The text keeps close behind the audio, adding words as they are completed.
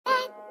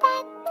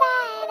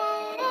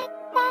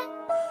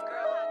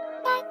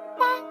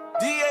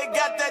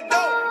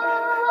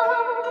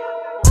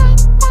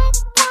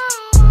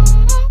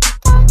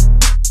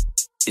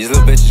These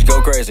little bitches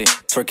go crazy,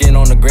 twerking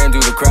on the gram, do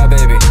the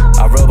crybaby.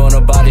 I rub on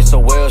her body so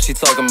well, she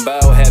talking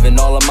about having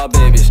all of my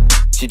babies.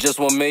 She just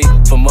want me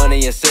for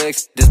money and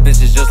sex. This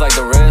bitch is just like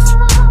the rest.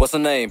 What's her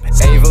name?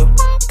 Ava,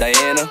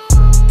 Diana,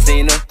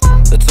 Tina,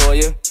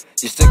 Latoya.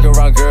 You stick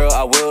around, girl,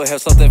 I will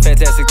have something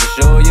fantastic to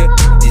show you.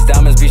 These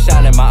diamonds be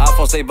shining, my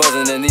iPhone stay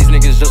buzzing, and these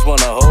niggas just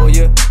wanna hold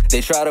you.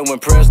 They try to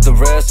impress the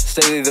rest,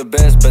 say they the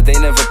best, but they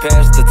never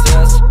pass the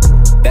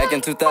test. Back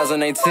in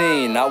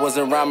 2018, I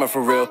wasn't rhyming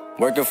for real,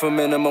 working for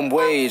minimum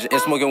wage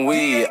and smoking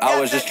weed. I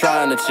was just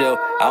trying to chill,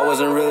 I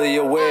wasn't really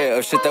aware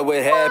of shit that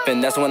would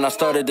happen. That's when I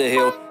started to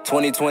heal.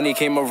 2020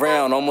 came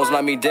around, almost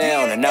knocked me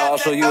down, and now I'll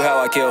show you how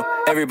I kill.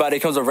 Everybody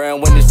comes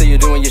around when they say you're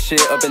doing your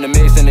shit up in the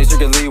mix, and they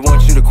secretly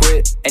want you to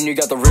quit. And you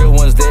got the real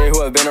ones there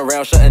who have been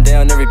around shutting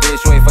down every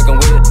bitch you ain't fucking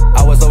with.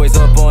 I was always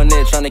up on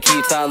it, trying to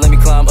keep time, let me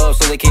climb up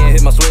so they can't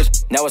hit my switch.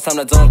 Now it's time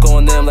to dunk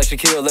on them like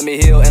Shaquille, let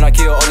me heal, and I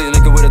kill all these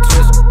niggas with a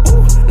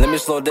twist. Let me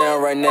slow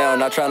down right now,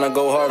 not trying to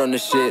go hard on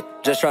this shit.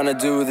 Just trying to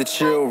do the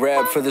chill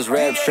rap for this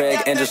rap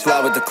track and just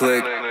slide with the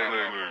click.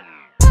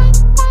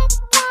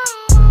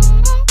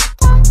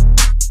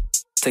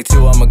 Take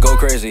two, I'ma go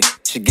crazy.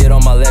 She get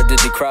on my lap, did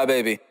the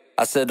crybaby.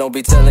 I said don't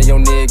be telling your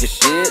nigga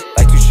shit.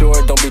 Like too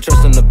short, don't be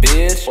trusting the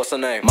bitch. What's her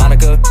name?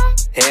 Monica,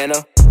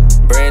 Hannah,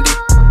 Brandy,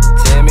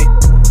 Tammy.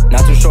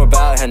 Not too sure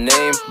about her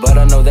name, but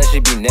I know that she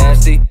be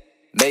nasty.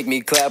 Make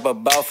me clap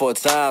about 4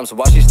 times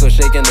while she still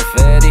shaking the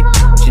fatty.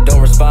 She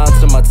don't respond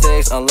to my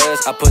text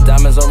unless I put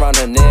diamonds around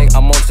her neck.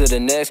 I'm on to the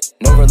next.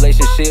 No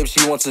relationship,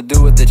 she wants to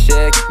do with the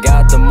check.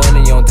 Got the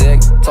money on deck,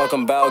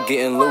 talking about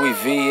getting Louis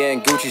V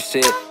and Gucci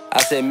shit.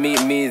 I said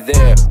meet me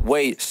there,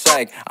 wait,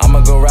 psych,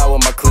 I'ma go ride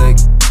with my clique.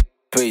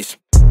 Peace.